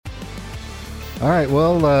All right,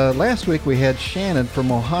 well, last week we had Shannon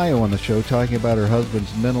from Ohio on the show talking about her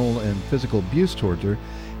husband's mental and physical abuse towards her,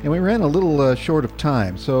 and we ran a little short of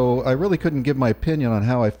time, so I really couldn't give my opinion on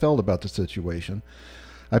how I felt about the situation.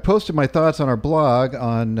 I posted my thoughts on our blog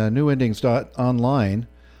on newendings.online,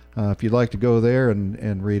 if you'd like to go there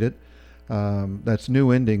and read it. That's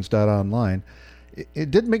newendings.online. It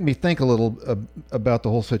did make me think a little about the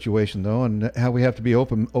whole situation, though, and how we have to be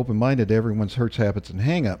open-minded to everyone's hurts, habits, and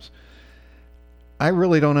hang-ups. I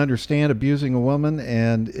really don't understand abusing a woman,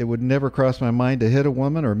 and it would never cross my mind to hit a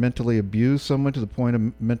woman or mentally abuse someone to the point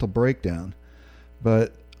of mental breakdown.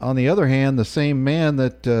 But on the other hand, the same man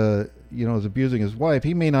that is abusing his wife,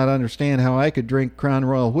 he may not understand how I could drink Crown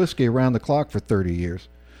Royal whiskey around the clock for 30 years,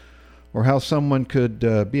 or how someone could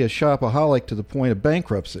be a shopaholic to the point of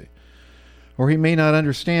bankruptcy. Or he may not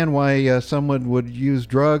understand why someone would use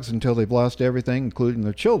drugs until they've lost everything, including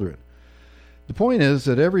their children. The point is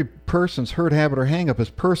that every person's hurt, habit, or hang-up is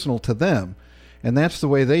personal to them, and that's the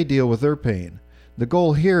way they deal with their pain. The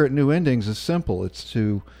goal here at New Endings is simple. It's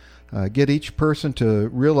to get each person to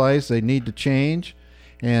realize they need to change,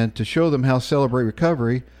 and to show them how Celebrate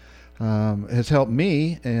Recovery has helped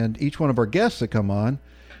me and each one of our guests that come on.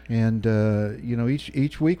 And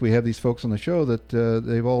each week we have these folks on the show that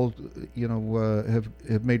they've all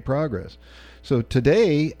have made progress. So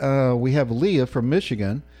today we have Leah from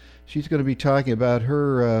Michigan. She's going to be talking about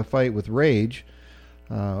her fight with rage.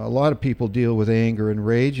 A lot of people deal with anger and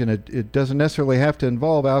rage, and it doesn't necessarily have to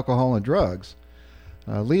involve alcohol and drugs.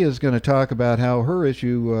 Leah's going to talk about how her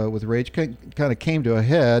issue with rage kind of came to a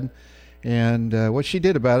head, and what she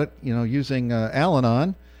did about it, using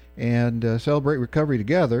Al-Anon and Celebrate Recovery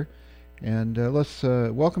together. And let's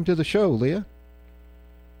welcome to the show, Leah.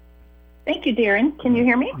 Thank you, Darren. Can you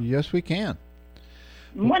hear me? Yes, we can.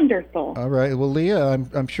 Wonderful. All right. Well, Leah,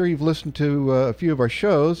 I'm sure you've listened to a few of our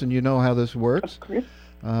shows, and you know how this works. Of course.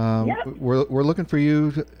 Yep. We're looking for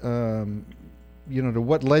you, to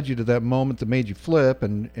what led you to that moment that made you flip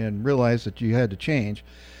and realize that you had to change.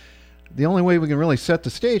 The only way we can really set the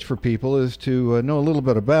stage for people is to know a little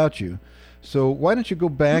bit about you. So why don't you go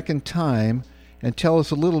back in time and tell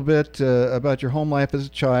us a little bit about your home life as a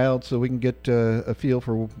child, so we can get a feel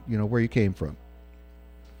for where you came from.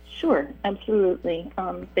 Sure, absolutely.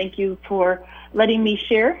 Thank you for letting me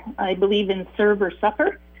share. I believe in serve or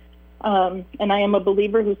suffer, and I am a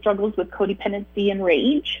believer who struggles with codependency and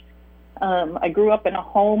rage. I grew up in a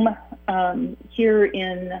home here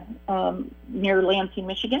in near Lansing,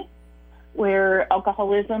 Michigan, where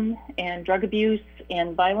alcoholism and drug abuse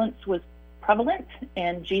and violence was prevalent,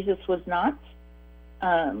 and Jesus was not.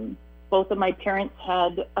 Both of my parents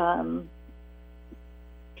had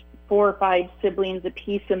 4 or 5 siblings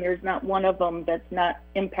apiece, and there's not one of them that's not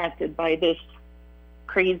impacted by this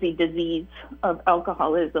crazy disease of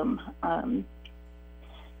alcoholism. And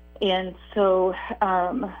so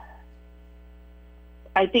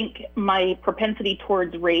I think my propensity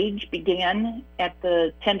towards rage began at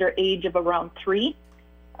the tender age of around 3.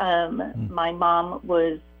 My mom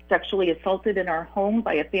was sexually assaulted in our home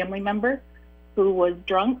by a family member who was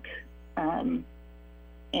drunk.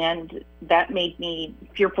 And that made me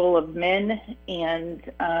fearful of men and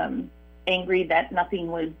angry that nothing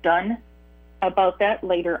was done about that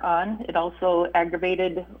later on. It also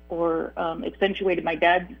aggravated or accentuated my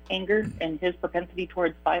dad's anger and his propensity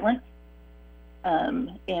towards violence.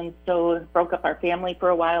 And so it broke up our family for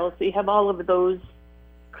a while. So you have all of those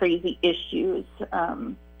crazy issues.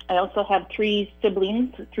 I also have 3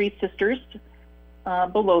 siblings, 3 sisters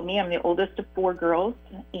below me. I'm the oldest of 4 girls.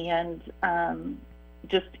 And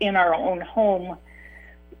just in our own home,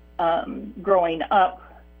 growing up,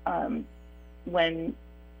 when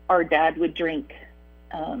our dad would drink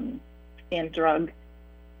and drug,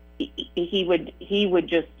 he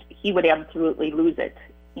would absolutely lose it.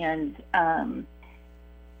 And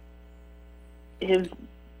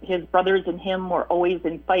his brothers and him were always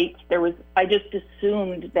in fights. I just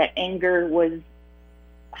assumed that anger was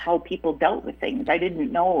how people dealt with things. I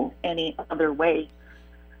didn't know any other way.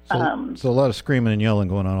 So a lot of screaming and yelling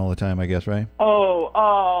going on all the time, I guess, right? Oh,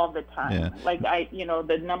 all the time. Yeah. Like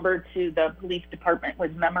the number to the police department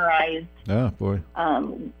was memorized. Oh, boy.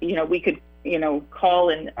 We could, call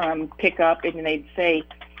and pick up, and they'd say,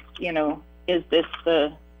 is this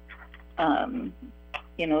the,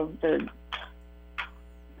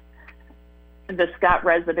 the Scott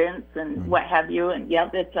residence and what have you, and yeah,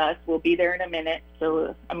 that's us. We'll be there in a minute.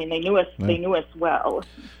 So, they knew us. They knew us well.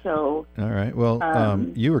 So. All right. Well,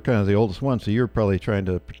 you were kind of the oldest one, so you were probably trying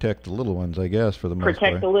to protect the little ones, I guess, for the most part.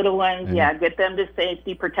 Protect the little ones, yeah. Get them to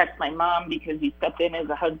safety. Protect my mom because he stepped in as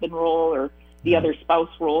a husband role, or the other spouse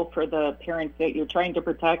role for the parents that you're trying to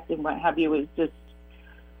protect and what have you is just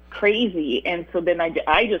crazy. And so then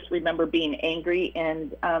I just remember being angry.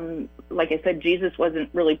 And like I said, Jesus wasn't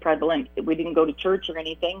really prevalent. We didn't go to church or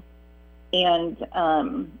anything. And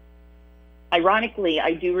ironically,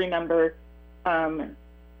 I do remember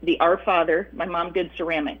the Our Father. My mom did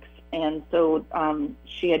ceramics. And so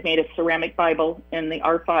she had made a ceramic Bible, and the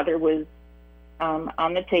Our Father was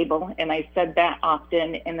on the table, and I said that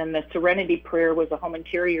often. And then the Serenity Prayer was a Home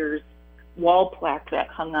Interiors wall plaque that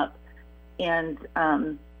hung up. And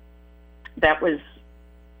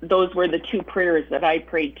those were the two prayers that I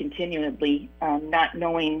prayed continually, not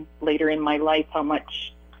knowing later in my life how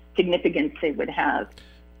much significance they would have.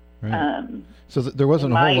 Right. So there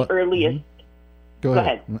wasn't a whole lot. My earliest. Mm-hmm. Go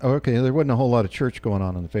ahead. Okay, there wasn't a whole lot of church going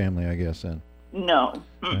on in the family, I guess, then. No.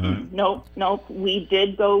 Nope. We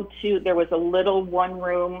did go to, there was a little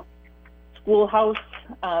one-room schoolhouse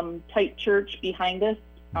type church behind us.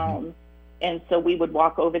 And so we would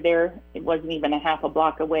walk over there. It wasn't even a half a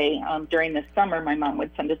block away. During the summer, my mom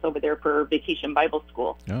would send us over there for vacation Bible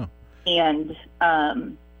school. Oh. And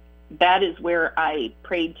that is where I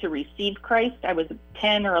prayed to receive Christ. I was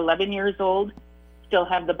 10 or 11 years old. Still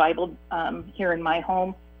have the Bible here in my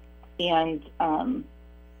home, and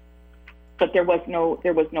but there was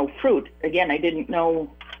no fruit. Again, I didn't know.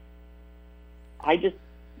 I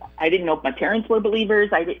didn't know if my parents were believers.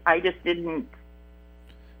 I just didn't.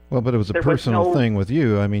 Well, but it was a personal thing with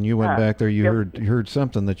you. I mean, you went back there. You heard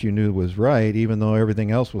something that you knew was right, even though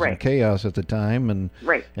everything else was in chaos at the time,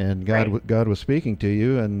 and God was speaking to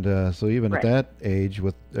you, and so even at that age,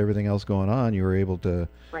 with everything else going on, you were able to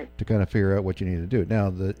kind of figure out what you needed to do. Now,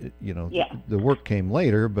 the work came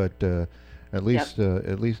later, but at least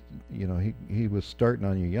he was starting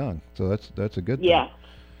on you young, so that's a good thing.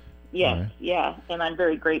 Yeah, and I'm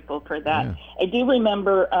very grateful for that. Yeah. I do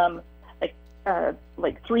remember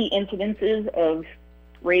like 3 incidences of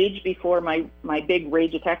rage before my big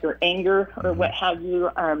rage attack or anger or what have you.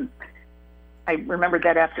 I remembered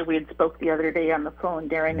that after we had spoke the other day on the phone,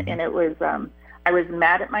 Darren, and it was I was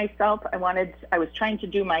mad at myself. I was trying to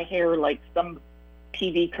do my hair like some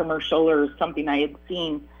TV commercial or something I had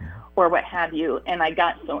seen or what have you, and I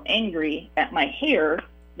got so angry at my hair.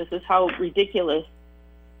 This is how ridiculous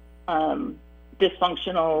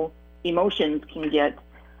dysfunctional emotions can get.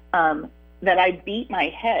 That I beat my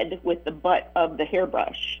head with the butt of the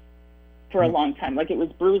hairbrush for a long time. Like, it was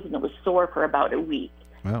bruised and it was sore for about a week.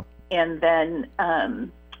 Wow. And then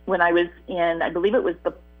when I was in, I believe it was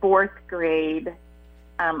the 4th grade,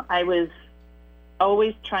 I was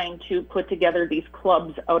always trying to put together these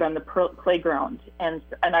clubs out on the playground. And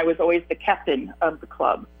I was always the captain of the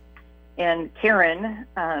club. And Karen,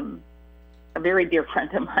 a very dear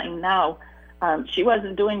friend of mine now, she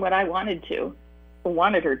wasn't doing what I wanted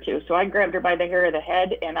her to. So I grabbed her by the hair of the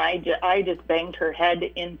head, and I just banged her head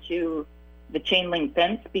into the chain link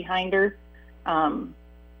fence behind her, and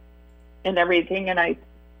everything. And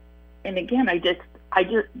again, I just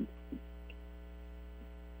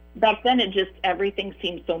back then everything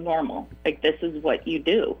seemed so normal. Like, this is what you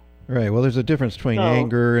do. Right. Well, there's a difference between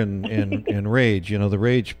anger and rage. The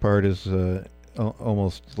rage part is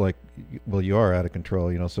almost like, well, you are out of control,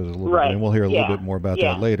 so there's a little bit, and we'll hear a little bit more about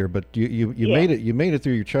that later, but you made it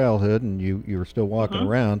through your childhood, and you were still walking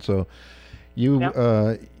around, so you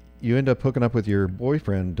end up hooking up with your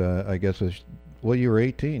boyfriend, I guess you were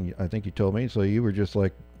 18, I think you told me, so you were just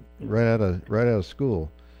like right out of school,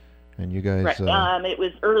 and you guys it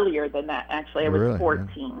was earlier than that, actually. I was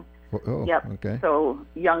 14. Oh, yep. Okay. So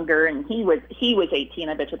younger, and he was 18.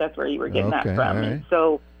 I bet you that's where you were getting that from. Right. And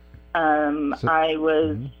so I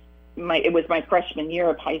was it was my freshman year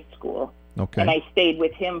of high school. Okay. And I stayed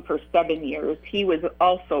with him for 7 years. He was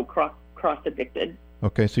also cross addicted.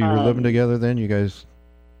 Okay, so you were living together then? You guys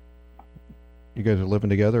are living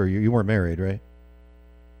together, or you weren't married, right?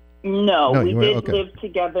 No, we did live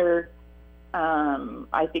together.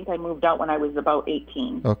 I think I moved out when I was about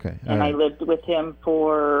 18. Okay. And I lived with him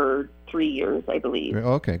for 3 years, I believe.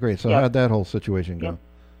 Okay, great. So how'd that whole situation go?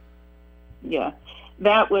 Yeah.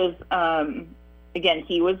 That was, again,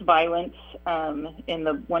 he was violent. And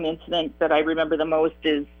the one incident that I remember the most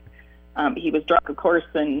is he was drunk, of course,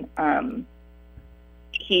 and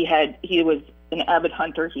he was an avid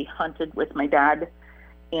hunter. He hunted with my dad,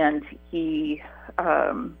 and he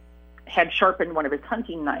had sharpened one of his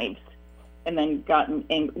hunting knives, and then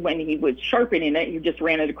when he was sharpening it, he just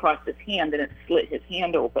ran it across his hand, and it slit his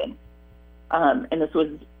hand open. And this was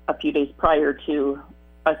a few days prior to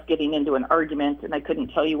us getting into an argument, and I couldn't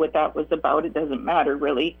tell you what that was about. It doesn't matter,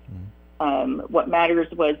 really. What matters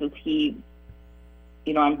is he,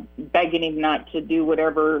 I'm begging him not to do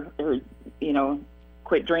whatever, or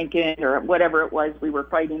quit drinking or whatever it was we were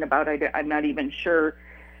fighting about. I'm not even sure.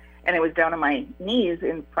 And I was down on my knees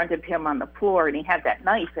in front of him on the floor, and he had that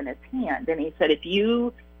knife in his hand. And he said, if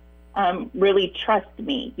you really trust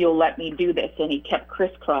me, you'll let me do this. And he kept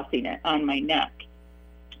crisscrossing it on my neck.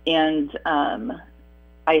 And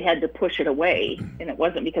I had to push it away. And it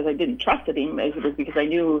wasn't because I didn't trust him. It was because I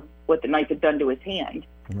knew what the knife had done to his hand.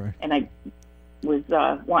 Right. And I was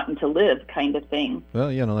wanting to live kind of thing. Well,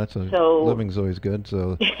 living's always good,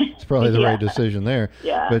 so it's probably the right decision there.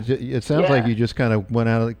 Yeah. But it sounds like you just kind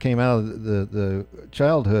of came out of the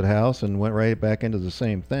childhood house and went right back into the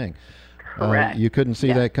same thing. Correct. You couldn't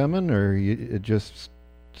see that coming, or it just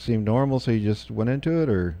seemed normal, so you just went into it,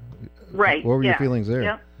 or right? What were your feelings there?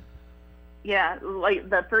 Yep. Yeah, like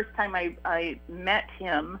the first time I met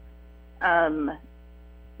him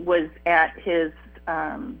was at his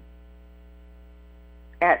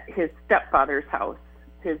stepfather's house.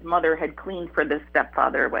 His mother had cleaned for the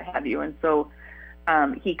stepfather, what have you, and so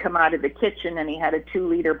he come out of the kitchen and he had a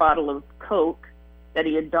 2-liter bottle of Coke that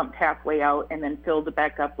he had dumped halfway out and then filled it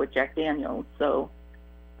back up with Jack Daniels. So,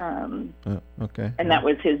 okay. And that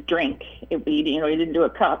was his drink. He didn't do a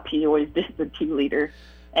cup. He always did the 2-liter.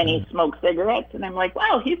 And he smoked cigarettes, and I'm like,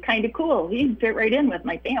 wow, he's kind of cool. He'd fit right in with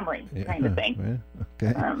my family, kind of thing.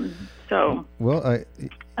 Okay. Well,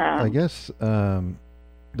 I guess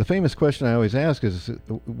the famous question I always ask is,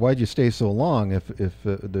 why'd you stay so long? If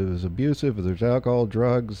there was abusive, if there's alcohol,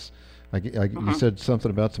 drugs, you said something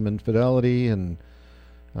about some infidelity, and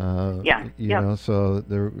so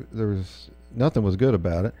there was nothing was good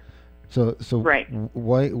about it. So right.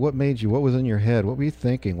 Why? What made you? What was in your head? What were you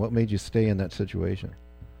thinking? What made you stay in that situation?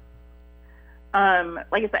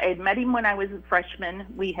 Like I said, I had met him when I was a freshman.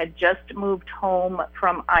 We had just moved home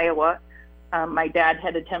from Iowa. My dad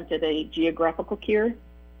had attempted a geographical cure.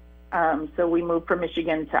 So we moved from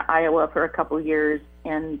Michigan to Iowa for a couple of years,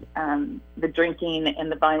 and the drinking and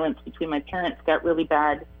the violence between my parents got really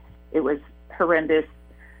bad. It was horrendous.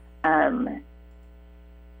 And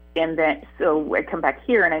then, so I come back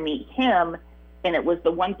here and I meet him, and it was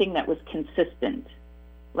the one thing that was consistent.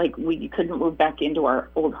 Like, we couldn't move back into our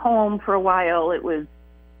old home for a while. It was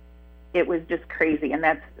just crazy. And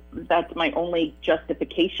that's my only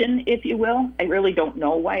justification, if you will. I really don't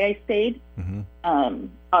know why I stayed,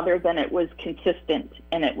 other than it was consistent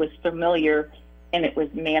and it was familiar and it was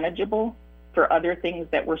manageable for other things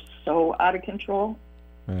that were so out of control.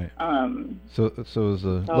 Right. So it was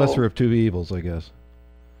a lesser of two evils, I guess.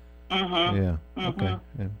 Yeah. Okay.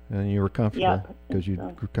 And you were comfortable because you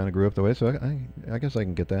kind of grew up the way. So I guess I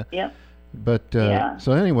can get that. Yeah. But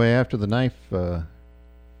so anyway, after the knife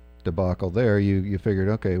debacle there, you figured,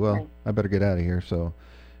 okay, well, I better get out of here. So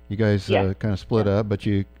you guys kind of split up, but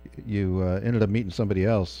you ended up meeting somebody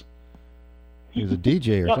else. He was a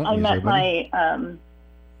DJ or something. I met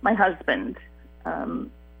my husband,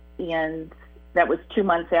 and that was 2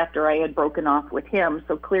 months after I had broken off with him.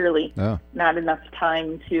 So clearly, not enough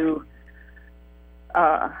time to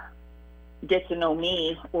get to know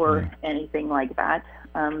me or anything like that.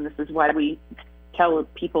 This is why we tell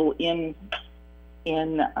people in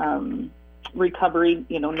recovery,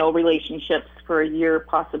 no relationships for a year,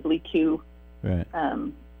 possibly 2. Right.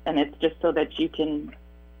 And it's just so that you can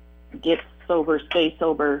get sober, stay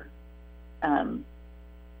sober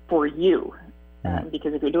for you.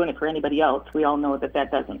 Because if you're doing it for anybody else, we all know that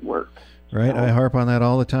doesn't work. Right. So, I harp on that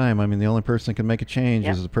all the time. I mean, the only person that can make a change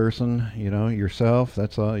is the person, yourself.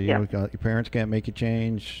 That's all. Your parents can't make you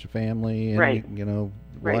change, family, and,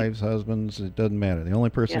 wives, husbands, it doesn't matter. The only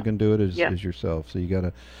person who can do it is yourself. So you got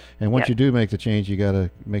to, and once you do make the change, you got to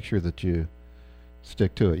make sure that you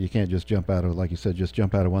stick to it. You can't just jump out of, like you said,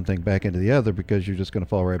 one thing back into the other, because you're just going to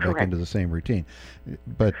fall right back into the same routine.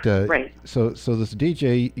 But so this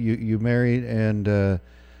DJ you married, and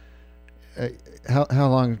how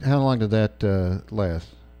long did that last?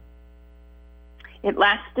 It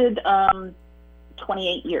lasted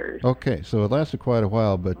 28 years. Okay, so it lasted quite a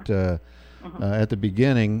while, but at the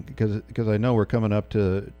beginning, because I know we're coming up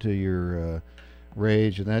to your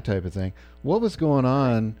rage and that type of thing. What was going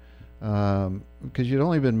on? Because you'd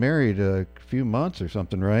only been married a few months or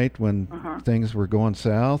something, right? When things were going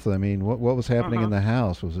south. I mean, what was happening in the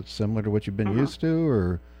house? Was it similar to what you've been used to,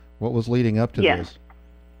 or what was leading up to this?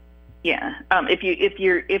 Yeah.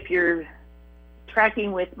 If you're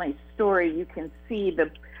tracking with my story, you can see the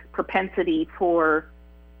propensity for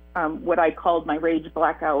what I called my rage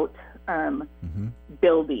blackout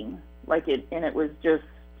building. It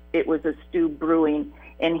was a stew brewing.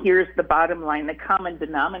 And here's the bottom line. The common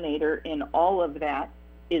denominator in all of that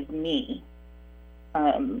is me.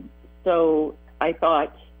 So I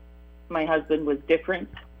thought my husband was different.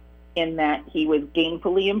 in that he was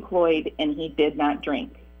gainfully employed and he did not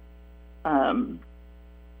drink. And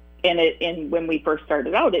when we first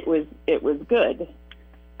started out, it was good.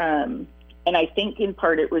 And I think in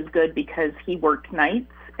part it was good because he worked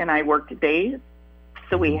nights and I worked days.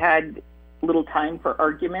 So we had little time for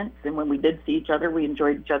arguments. And when we did see each other, we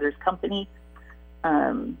enjoyed each other's company.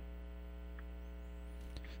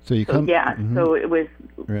 So you come, so it was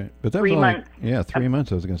right, but that 3 was only, months. Yeah, 3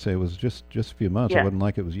 months. I was going to say it was just a few months. Yeah. It wasn't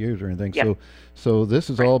like it was years or anything. Yeah. So this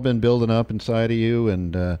has all been building up inside of you,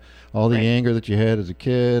 and all the anger that you had as a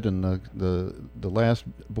kid, and the last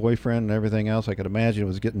boyfriend and everything else. I could imagine it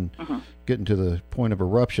was getting to the point of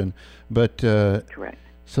eruption. But Correct.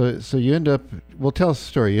 So you end up. Well, tell us the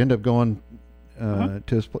story. You end up going. To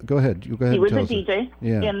his, go ahead. You go ahead. He was and a tell DJ, us.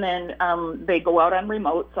 Yeah. and then they go out on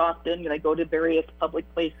remotes often. They go to various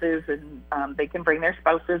public places, and they can bring their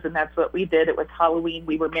spouses, and that's what we did. It was Halloween.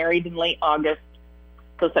 We were married in late August,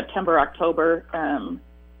 so September, October. Like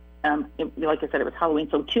I said, it was Halloween,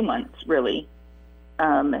 so 2 months really.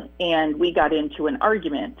 And we got into an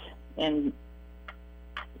argument, and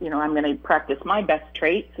I'm going to practice my best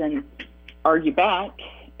traits and argue back,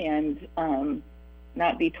 and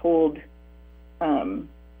not be told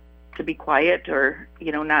to be quiet, or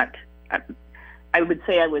not. I would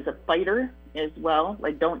say I was a fighter as well,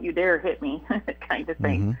 like don't you dare hit me kind of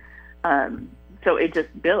thing. So it just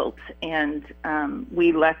built, and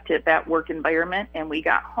we left that work environment, and we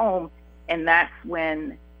got home, and that's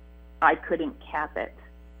when I couldn't cap it.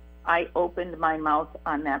 I opened my mouth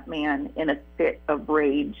on that man in a fit of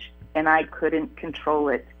rage, and I couldn't control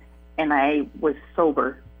it, and I was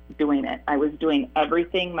sober doing it. I was doing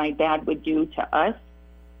everything my dad would do to us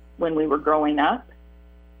when we were growing up,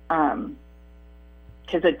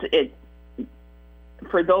 because it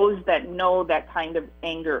for those that know that kind of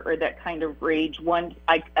anger or that kind of rage,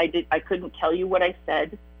 I couldn't tell you what I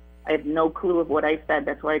said. I have no clue of what I said.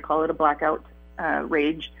 That's why I call it a blackout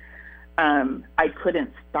rage. I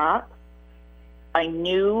couldn't stop. I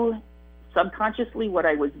knew subconsciously what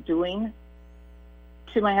I was doing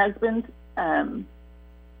to my husband, and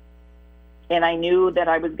I knew that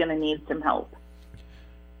I was going to need some help.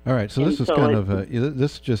 All right, so this is kind of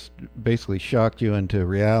this just basically shocked you into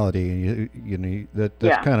reality, and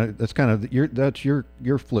that's kind of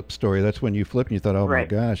your flip story. That's when you flipped and you thought, oh my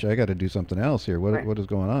gosh, I got to do something else here. What is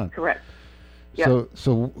going on? Correct. Yep.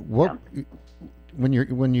 So what when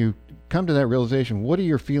you come to that realization, what are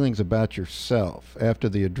your feelings about yourself after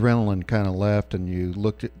the adrenaline kind of left and you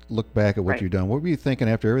look back at what you've done? What were you thinking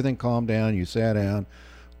after everything calmed down? You sat down.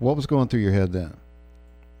 What was going through your head then?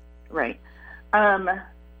 Right.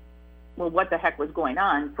 Well, what the heck was going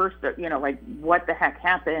on? First, what the heck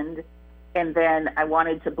happened? And then I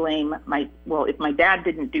wanted to blame if my dad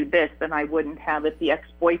didn't do this, then I wouldn't have it. The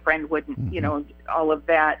ex-boyfriend wouldn't, all of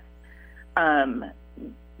that. I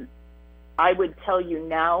would tell you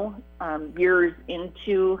now, years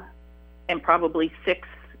into, and probably 6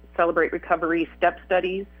 Celebrate Recovery step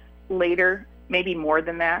studies later, maybe more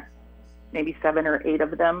than that, maybe 7 or 8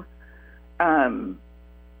 of them,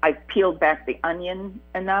 I've peeled back the onion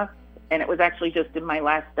enough, and it was actually just in my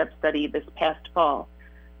last step study this past fall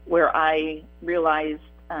where I realized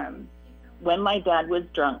when my dad was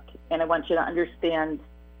drunk, and I want you to understand,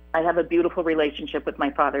 I have a beautiful relationship with my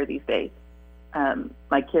father these days.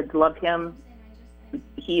 My kids love him.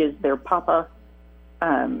 He is their papa.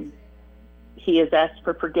 He has asked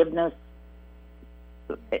for forgiveness.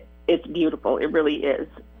 It's beautiful. It really is.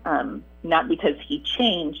 Not because he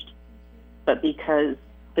changed, but because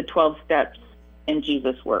the 12 steps and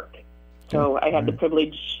Jesus work. So I had the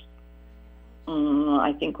privilege,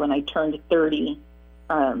 I think when I turned 30,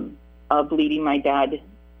 of leading my dad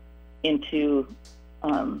into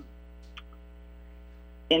a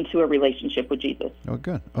relationship with Jesus. Oh,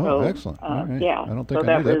 good. Oh, excellent. All right. Yeah. I don't think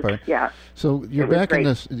I knew that part. Yeah. So you're back in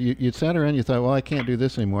this. You sat around. You thought, well, I can't do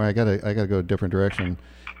this anymore. I gotta go a different direction.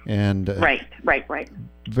 And right.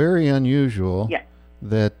 Very unusual. Yeah.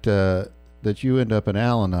 That you end up in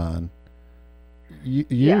Al-Anon.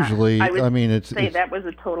 Usually, I mean, it's that was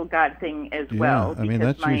a total God thing as well. I mean,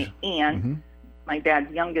 because that's my aunt, my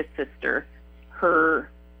dad's youngest sister, her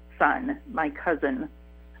son, my cousin,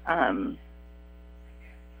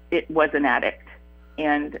 it was an addict,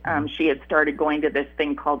 and she had started going to this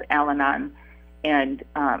thing called Al-Anon, and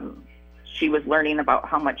she was learning about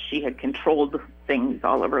how much she had controlled things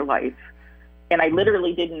all of her life, and I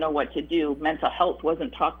literally didn't know what to do. Mental health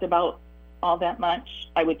wasn't talked about all that much.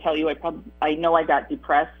 I would tell you, I know I got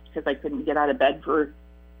depressed because I couldn't get out of bed for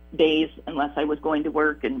days unless I was going to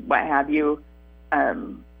work and what have you.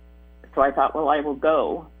 So I thought, well, I will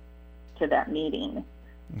go to that meeting.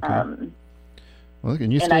 Okay. Well,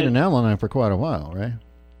 and you stayed in Al-Anon for quite a while, right?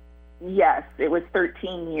 Yes, it was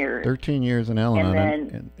 13 years. 13 years in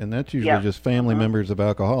Al-Anon, and that's usually just family members of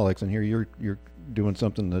alcoholics, and here you're doing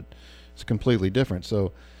something that's completely different.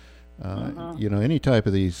 So, any type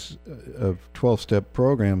of these of 12-step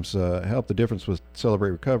programs help. The difference with Celebrate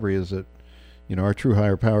Recovery is that, our true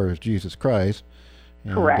higher power is Jesus Christ.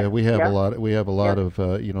 And, correct. We have a lot. We have a lot of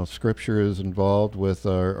scriptures involved with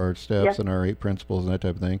our steps and our 8 principles and that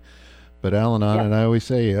type of thing. But Al-Anon, and I always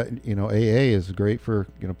say, AA is great for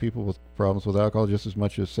people with problems with alcohol just as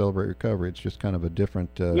much as Celebrate Recovery. It's just kind of a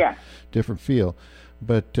different feel.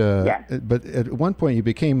 But at one point you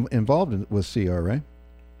became involved with CR, right?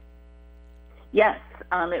 Yes,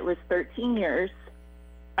 it was 13 years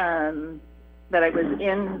that I was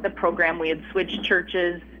in the program. We had switched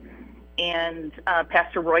churches, and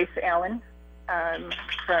Pastor Royce Allen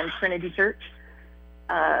from Trinity Church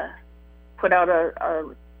put out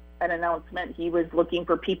an announcement. He was looking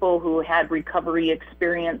for people who had recovery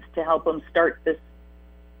experience to help them start this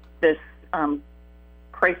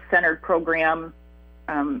Christ-centered program.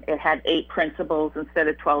 It had 8 principles instead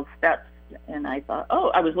of 12 steps, and I thought,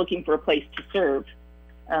 I was looking for a place to serve.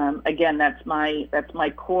 Again, that's my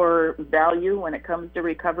core value when it comes to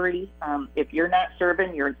recovery. If you're not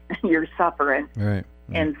serving, you're suffering. Right.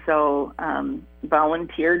 And so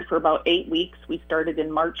volunteered for about 8 weeks. We started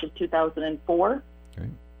in March of 2004. Okay.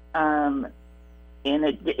 And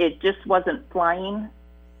it just wasn't flying.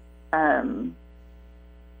 And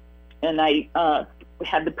I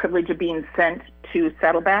had the privilege of being sent to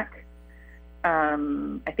Saddleback.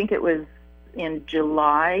 I think it was in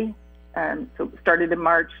July. So it started in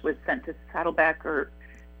March, was sent to Saddleback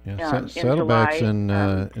Saddleback's in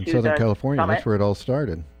Southern California. Summit. That's where it all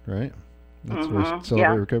started, right? That's where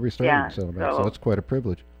Celebrate Recovery started in Saddleback. So that's quite a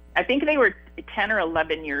privilege. I think they were 10 or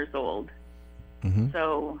 11 years old. Mm-hmm.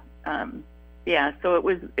 So, so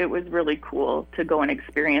it was really cool to go and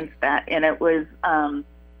experience that. And it was,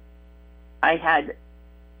 I had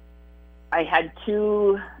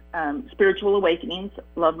 2 spiritual awakenings.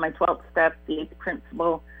 Love my 12th step, the 8th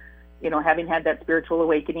principle, having had that spiritual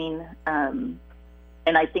awakening. And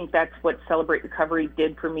I think that's what Celebrate Recovery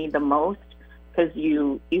did for me the most, because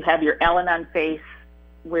you have your Al-Anon face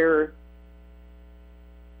and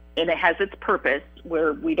it has its purpose,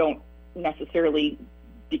 where we don't necessarily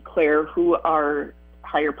declare who our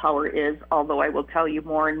higher power is, although I will tell you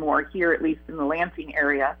more and more here, at least in the Lansing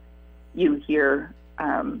area, you hear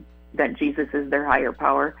that Jesus is their higher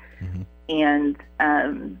power. Mm-hmm. And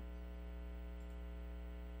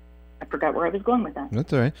I forgot where I was going with that.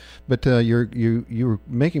 That's all right. But you were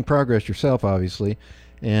making progress yourself, obviously.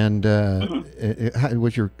 And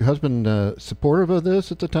was your husband supportive of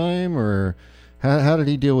this at the time, or how did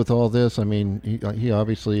he deal with all this? I mean, he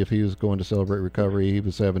obviously, if he was going to Celebrate Recovery, he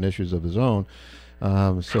was having issues of his own.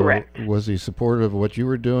 So correct. Was he supportive of what you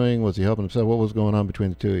were doing? Was he helping himself? What was going on between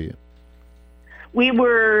the two of you? We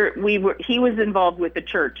were. He was involved with the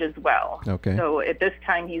church as well. Okay. So at this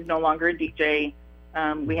time, he's no longer a DJ.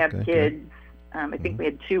 We have kids. I think we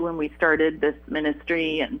had 2 when we started this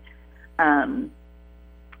ministry, and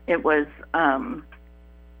it was.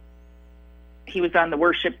 He was on the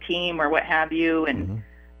worship team or what have you, and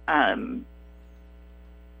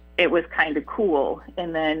it was kind of cool.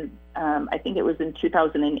 And then I think it was in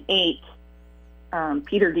 2008,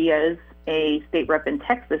 Peter Diaz, a state rep in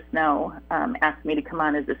Texas now, asked me to come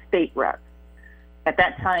on as a state rep. At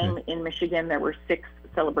that time in Michigan, there were 6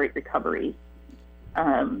 Celebrate Recoveries,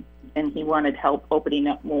 and he wanted help opening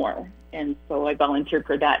up more. And so I volunteered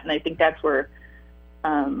for that. And I think that's where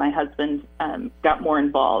my husband got more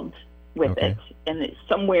involved with it. And it's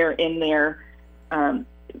somewhere in there, my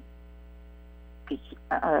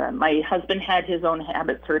husband had his own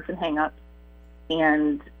habits, hurts, and hang-ups.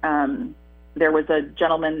 And there was a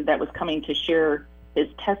gentleman that was coming to share his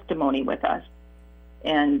testimony with us,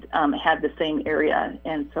 and had the same area.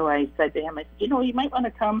 And so I said to him, I said, you might want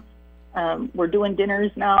to come. We're doing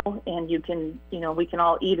dinners now, and you can, we can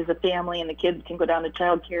all eat as a family, and the kids can go down to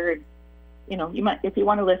childcare. And, you might, if you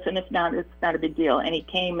want to listen. If not, it's not a big deal. And he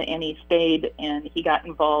came and he stayed and he got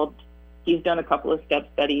involved. He's done a couple of step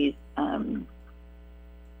studies.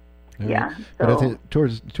 Yeah. But I think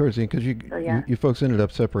towards the end, because you folks ended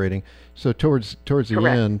up separating. So towards the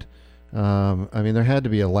end, I mean, there had to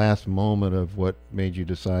be a last moment of what made you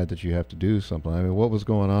decide that you have to do something. I mean, what was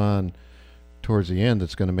going on towards the end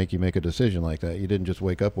that's going to make you make a decision like that? You didn't just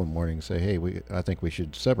wake up one morning and say, "Hey, I think we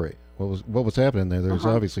should separate." What was happening there? There was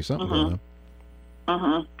obviously something going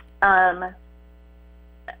on.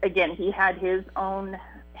 Again, he had his own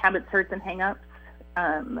habits, hurts, and hang-ups.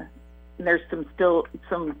 There's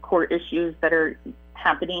some core issues that are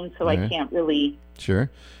happening, so All I right. can't really. Sure.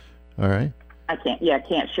 All right. I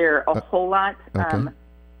can't share a whole lot. Okay.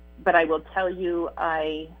 But I will tell you,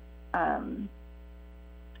 I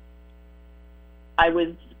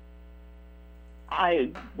was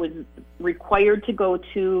required to go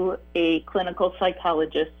to a clinical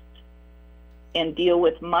psychologist and deal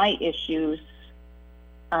with my issues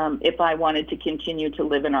if I wanted to continue to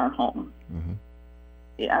live in our home.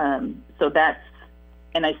 Mm-hmm. So that's,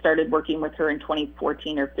 and I started working with her in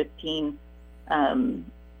 2014 or 15,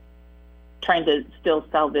 trying to still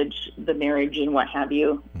salvage the marriage and what have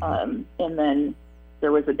you. Mm-hmm. And then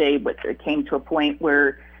there was a day where it came to a point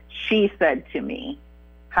where she said to me,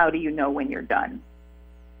 "How do you know when you're done?"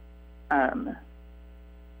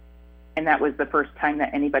 And that was the first time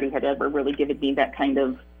that anybody had ever really given me that kind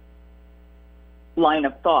of line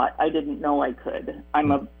of thought. I didn't know I could.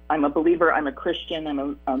 I'm a believer. I'm a Christian.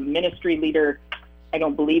 I'm a ministry leader. I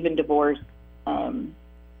don't believe in divorce.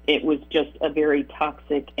 It was just a very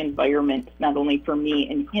toxic environment, not only for me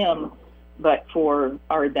and him, but for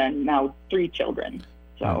our then now 3 children.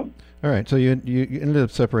 So. All right. So you ended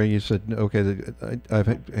up separating. You said, okay, I've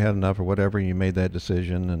had enough or whatever. And you made that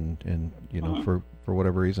decision, and you know, Mm-hmm. for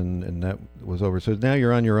whatever reason, and that was over. So now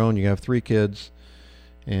you're on your own. You have 3 kids,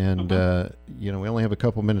 and Mm-hmm. you know, we only have a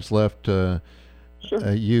couple minutes left. Sure.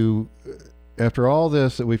 You, after all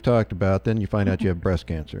this that we've talked about, then you find out you have breast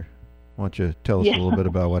cancer. Why don't you tell us a little bit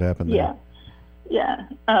about what happened there? Yeah.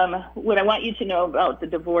 What I want you to know about the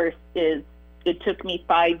divorce is it took me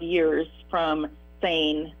 5 years from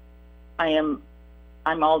saying I'm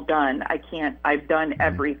all done. I've done Mm-hmm.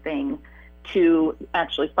 everything, to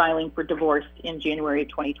actually filing for divorce in January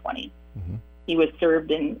 2020. Mm-hmm. He was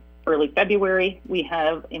served in early February. We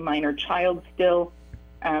have a minor child still,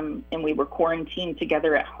 and we were quarantined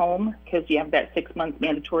together at home because you have that 6-month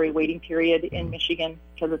mandatory waiting period in Michigan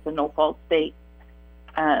because it's a no-fault state.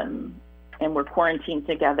 And we're quarantined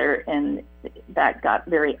together, and that got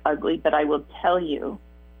very ugly. But I will tell you,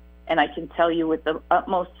 and I can tell you with the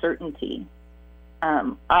utmost certainty,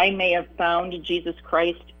 I may have found Jesus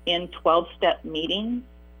Christ in 12-step meetings,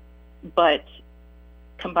 but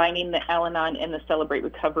combining the Al-Anon and the Celebrate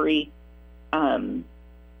Recovery, I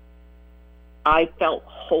felt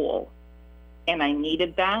whole, and I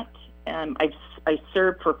needed that. I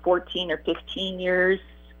served for 14 or 15 years.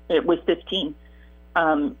 It was 15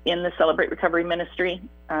 in the Celebrate Recovery ministry.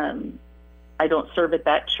 I don't serve at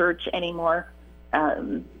that church anymore.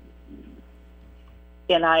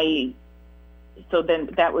 So then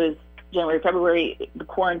that was January, February, the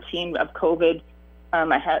quarantine of COVID.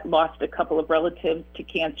 I had lost a couple of relatives to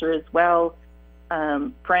cancer as well,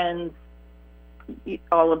 friends,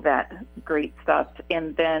 all of that great stuff.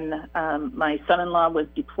 And then my son-in-law was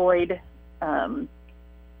deployed. And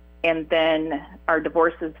then our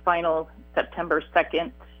divorce is final September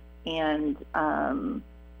 2nd. And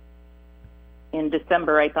in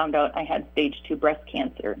December, I found out I had stage 2 breast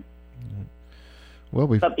cancer. Well,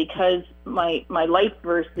 but because my life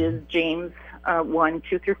verse is James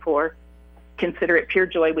 1:2-4, consider it pure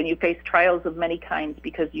joy when you face trials of many kinds,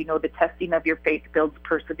 because you know the testing of your faith builds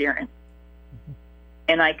perseverance. Mm-hmm.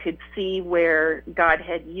 And I could see where God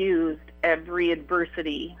had used every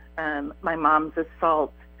adversity, my mom's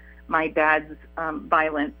assault, my dad's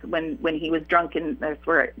violence when he was drunk, and that's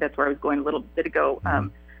where I was going a little bit ago.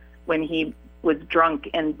 When he was drunk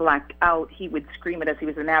and blacked out, he would scream at us. He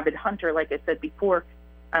was an avid hunter, like I said before.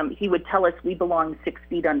 He would tell us we belong 6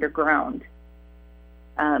 feet underground.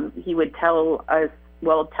 He would tell us,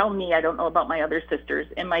 well, tell me, I don't know about my other sisters.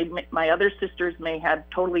 And my other sisters may have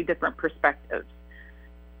totally different perspectives.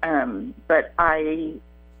 But I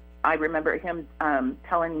remember him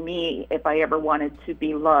telling me if I ever wanted to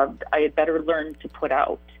be loved, I had better learn to put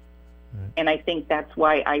out. Right. And I think that's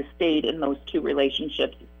why I stayed in those 2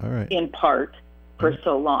 relationships, in part, for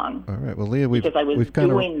so long. All right. Well, Leah, we've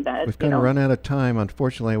kind of run out of time.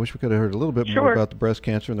 Unfortunately, I wish we could have heard a little bit more about the breast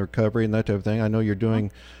cancer and the recovery and that type of thing. I know you're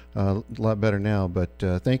doing a lot better now, but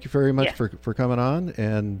thank you very much for coming on,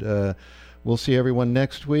 and we'll see everyone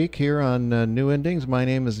next week here on New Endings. My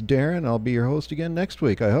name is Darren. I'll be your host again next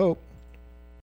week, I hope.